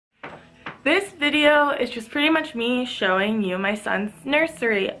This video is just pretty much me showing you my son's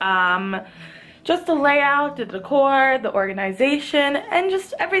nursery. Just the layout, the decor, the organization, and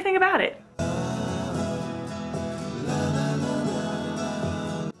just everything about it.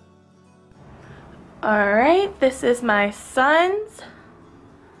 Alright, this is my son's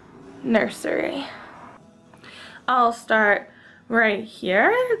nursery. I'll start right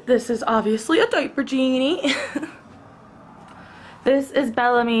here. This is obviously a diaper genie. This is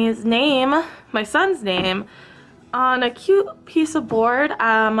Bellamy's name, my son's name, on a cute piece of board.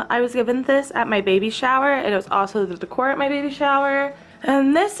 I was given this at my baby shower, and it was also the decor at my baby shower.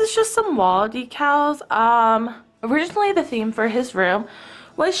 And this is just some wall decals. Originally the theme for his room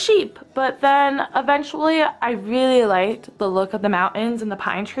was sheep, but then eventually I really liked the look of the mountains and the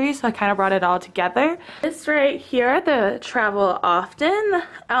pine trees, so I kind of brought it all together. This right here, the travel often,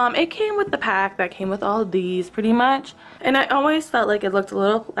 it came with the pack that came with all of these pretty much, and I always felt like it looked a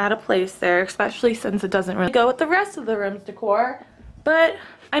little out of place there, especially since it doesn't really go with the rest of the room's decor, but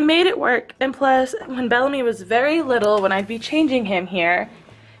I made it work. And plus, when Bellam'y was very little, when I'd be changing him here,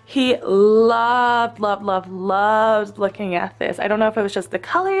 he loved looking at this. I don't know if it was just the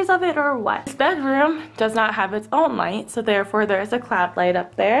colors of it or what. This bedroom does not have its own light, so therefore there's a cloud light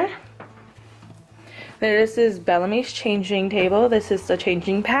up there. This is Bellamy's changing table. This is the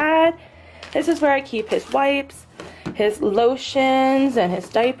changing pad. This is where I keep his wipes, his lotions, and his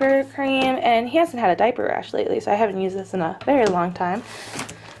diaper cream. And he hasn't had a diaper rash lately, so I haven't used this in a very long time.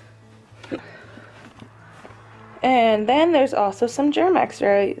 And then there's also some Germ-X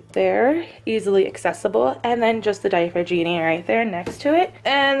right there, easily accessible, and then just the diaper genie right there next to it.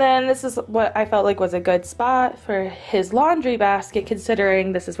 And then this is what I felt like was a good spot for his laundry basket,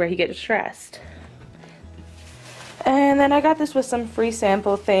 considering this is where he gets dressed. And then I got this with some free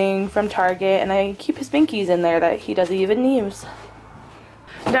sample thing from Target, and I keep his binkies in there that he doesn't even use.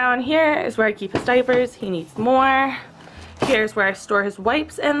 Down here is where I keep his diapers. He needs more. Here's where I store his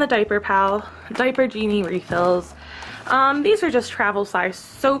wipes and the Diaper Pal Diaper Genie refills. These are just travel size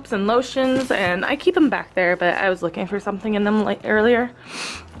soaps and lotions, and I keep them back there, but I was looking for something in them like earlier.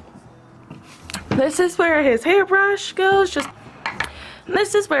 This is where his hairbrush goes. Just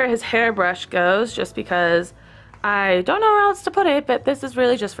because I don't know where else to put it, but this is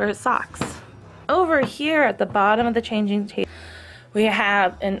really just for his socks. Over here at the bottom of the changing table, we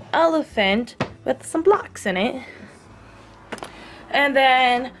have an elephant with some blocks in it. And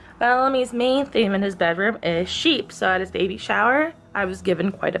then Bellamy's main theme in his bedroom is sheep. So at his baby shower, I was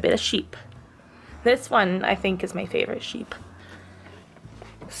given quite a bit of sheep. This one, I think, is my favorite sheep.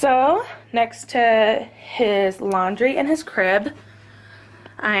 So next to his laundry and his crib,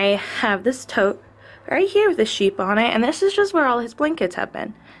 I have this tote right here with the sheep on it. And this is just where all his blankets have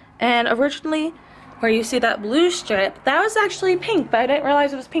been. And originally, where you see that blue strip, that was actually pink, but I didn't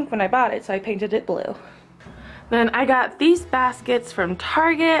realize it was pink when I bought it, so I painted it blue. Then I got these baskets from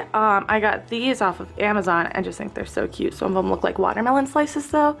Target. I got these off of Amazon. I just think they're so cute. Some of them look like watermelon slices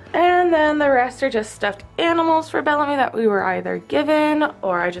though. And then the rest are just stuffed animals for Bellam'y that we were either given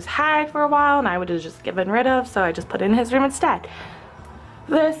or I just had for a while and I would have just given rid of, so I just put it in his room instead.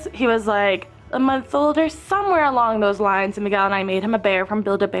 This, he was like a month old or somewhere along those lines, and Miguel and I made him a bear from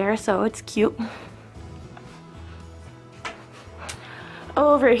Build-A-Bear, so it's cute.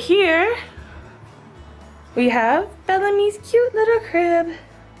 Over here, we have Bellamy's cute little crib.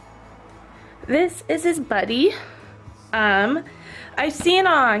 This is his buddy. I've seen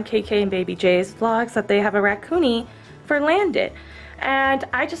on KK and Baby J's vlogs that they have a raccoonie for Landon. And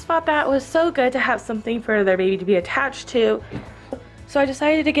I just thought that was so good to have something for their baby to be attached to. So I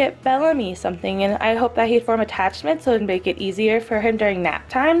decided to get Bellam'y something, and I hope that he'd form attachment so it'd make it easier for him during nap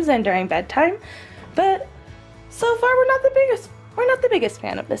times and during bedtime. But so far we're not the biggest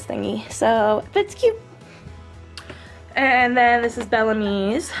fan of this thingy, so it's cute. And then this is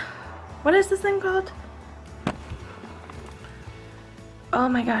Bellamy's, what is this thing called? Oh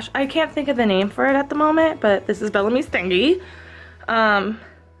my gosh, I can't think of the name for it at the moment, but this is Bellamy's thingy.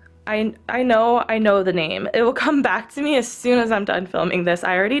 I know the name. It will come back to me as soon as I'm done filming this.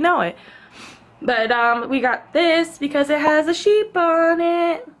 I already know it. But we got this because it has a sheep on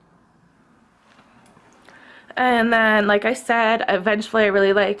it. And then, like I said, eventually I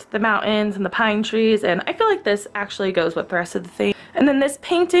really liked the mountains and the pine trees, and I feel like this actually goes with the rest of the thing. And then this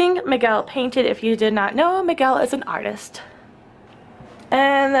painting, Miguel painted. If you did not know, Miguel is an artist.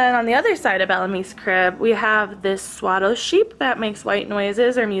 And then on the other side of Bellamy's crib, we have this swaddle sheep that makes white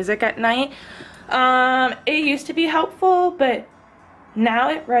noises or music at night. It used to be helpful, but now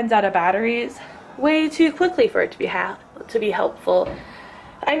it runs out of batteries way too quickly for it to be helpful.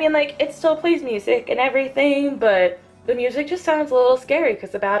 I mean, like, it still plays music and everything, but the music just sounds a little scary because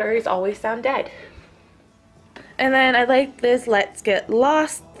the batteries always sound dead. And then I like this Let's Get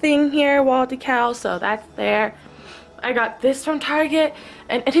Lost thing here, wall decal, so that's there. I got this from Target,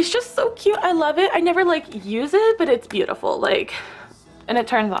 and it is just so cute. I love it. I never like use it, but it's beautiful, like, and it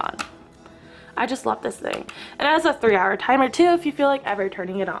turns on. I just love this thing. And it has a 3-hour timer too if you feel like ever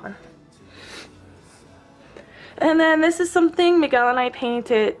turning it on. And then this is something Miguel and I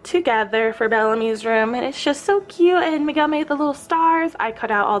painted together for Bellamy's room, and it's just so cute. And Miguel made the little stars. I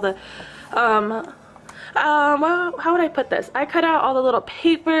cut out all the well, how would I put this? I cut out all the little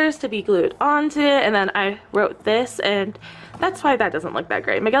papers to be glued onto it, and then I wrote this, and that's why that doesn't look that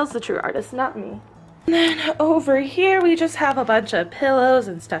great. Miguel's the true artist, not me. And then over here we just have a bunch of pillows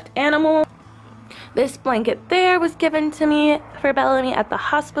and stuffed animals. This blanket there was given to me for Bellam'y at the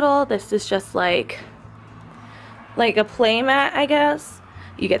hospital. This is just like a play mat, I guess.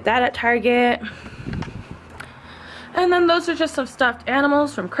 You get that at Target. And then those are just some stuffed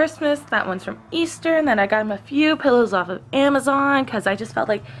animals from Christmas. That one's from Easter. And then I got him a few pillows off of Amazon because I just felt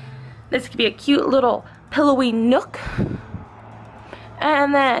like this could be a cute little pillowy nook.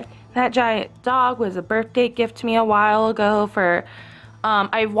 And then that giant dog was a birthday gift to me a while ago for,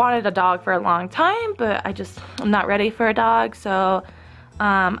 I wanted a dog for a long time, but I'm not ready for a dog. So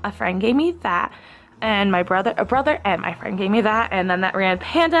a friend gave me that. And a brother and my friend gave me that. And then that ran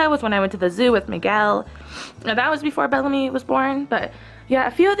panda was when I went to the zoo with Miguel. Now that was before Bellam'y was born. But yeah, a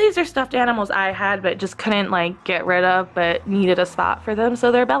few of these are stuffed animals I had but just couldn't like get rid of, but needed a spot for them,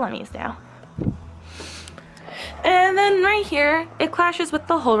 so they're Bellamy's now. And then right here, it clashes with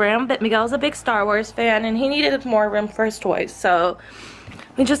the whole room, but Miguel's a big Star Wars fan and he needed more room for his toys. So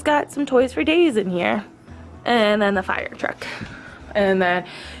we just got some toys for days in here. And then the fire truck. And then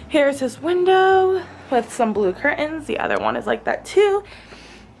here's his window with some blue curtains. The other one is like that too.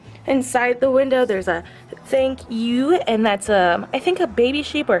 Inside the window there's a thank you, and that's I think a baby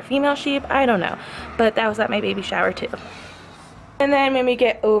sheep or a female sheep, I don't know, but that was at my baby shower too. And then when we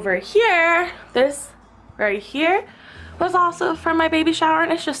get over here, this right here was also from my baby shower,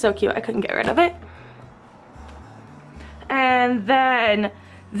 and it's just so cute I couldn't get rid of it. And then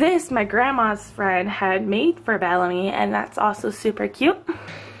this, my grandma's friend had made for Bellam'y, and that's also super cute.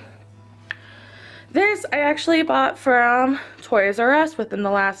 This I actually bought from Toys R Us within the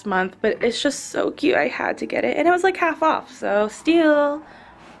last month, but it's just so cute I had to get it, and it was like half off, so steal.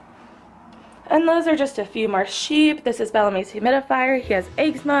 And those are just a few more sheep. This is Bellamy's humidifier. He has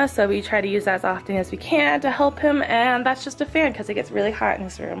eczema, so we try to use that as often as we can to help him, and that's just a fan because it gets really hot in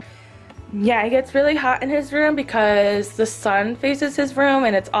his room. Yeah, it gets really hot in his room because the sun faces his room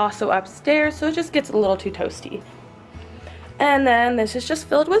and it's also upstairs, so it just gets a little too toasty. And then this is just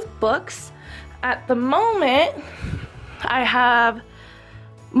filled with books. At the moment, I have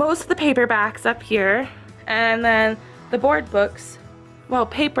most of the paperbacks up here, and then the board books, well,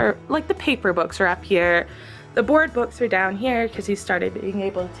 like the paper books are up here. The board books are down here because he started being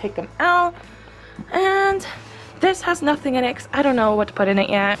able to take them out. And this has nothing in it because I don't know what to put in it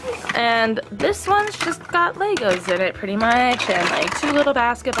yet. And this one's just got Legos in it pretty much, and like 2 little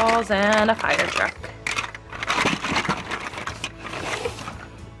basketballs and a fire truck.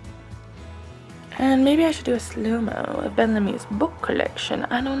 And maybe I should do a slow-mo of Bellamy's book collection.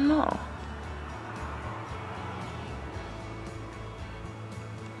 I don't know.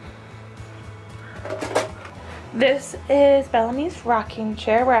 This is Bellamy's rocking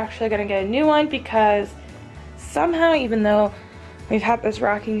chair. We're actually going to get a new one because somehow, even though we've had this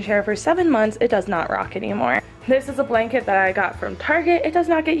rocking chair for 7 months, it does not rock anymore. This is a blanket that I got from Target. It does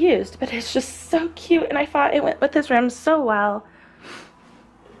not get used, but it's just so cute, and I thought it went with this room so well.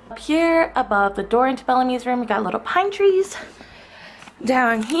 Up here above the door into Bellamy's room, we got little pine trees.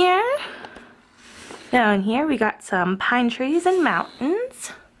 Down here we got some pine trees and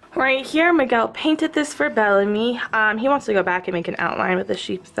mountains. Right here, Miguel painted this for Bellam'y. He wants to go back and make an outline with the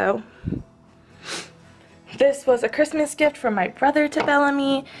sheep though. This was a Christmas gift from my brother to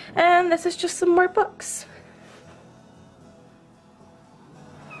Bellam'y, and this is just some more books.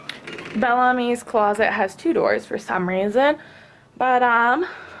 Bellamy's closet has 2 doors for some reason, but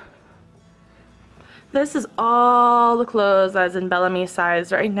this is all the clothes that's in Bellamy's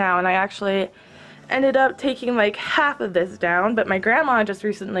size right now, and I actually ended up taking like half of this down, but my grandma just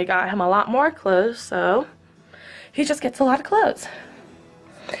recently got him a lot more clothes, so he just gets a lot of clothes.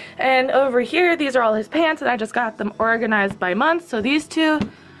 And over here, these are all his pants, and I just got them organized by month. So these 2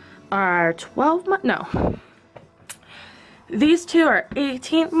 are 12 month, no. These 2 are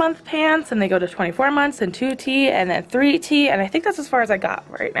 18-month pants, and they go to 24 months, and 2T, and then 3T, and I think that's as far as I got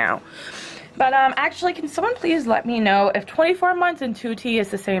right now. But actually, can someone please let me know if 24 months and 2T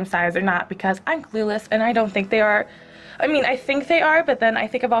is the same size or not, because I'm clueless, and I don't think they are. I mean, I think they are, but then I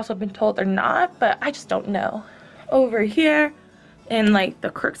think I've also been told they're not, but I just don't know. Over here, in like the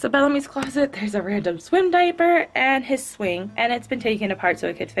crooks of Bellamy's closet, there's a random swim diaper and his swing, and it's been taken apart so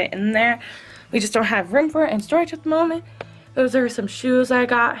it could fit in there. We just don't have room for it in storage at the moment. Those are some shoes I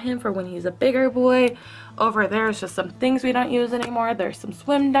got him for when he's a bigger boy. Over there is just some things we don't use anymore. There's some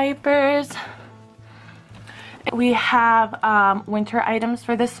swim diapers. We have winter items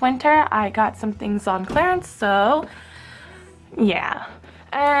for this winter. I got some things on clearance, so yeah.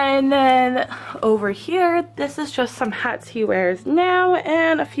 And then over here, this is just some hats he wears now,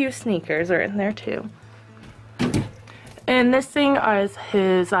 and a few sneakers are in there too. And this thing is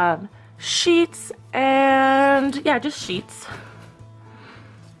his sheets, and yeah, just sheets.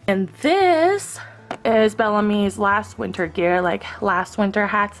 And this is Bellamy's last winter gear, like last winter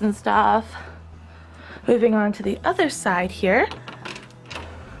hats and stuff. Moving on to the other side here.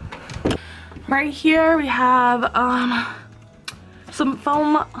 Right here we have some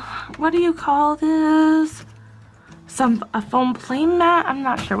foam, what do you call this? A foam plane mat? I'm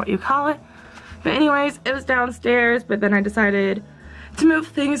not sure what you call it. But anyways, it was downstairs, but then I decided to move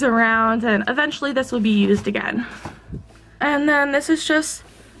things around, and eventually this will be used again. And then this is just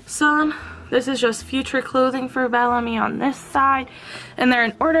future clothing for Bellam'y on this side. And they're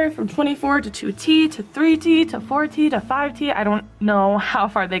in order from 24 to 2T to 3T to 4T to 5T. I don't know how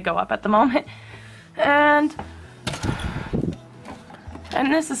far they go up at the moment. And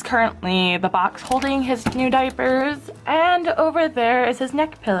this is currently the box holding his new diapers. And over there is his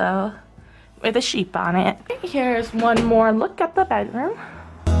neck pillow with a sheep on it. Here's one more look at the bedroom.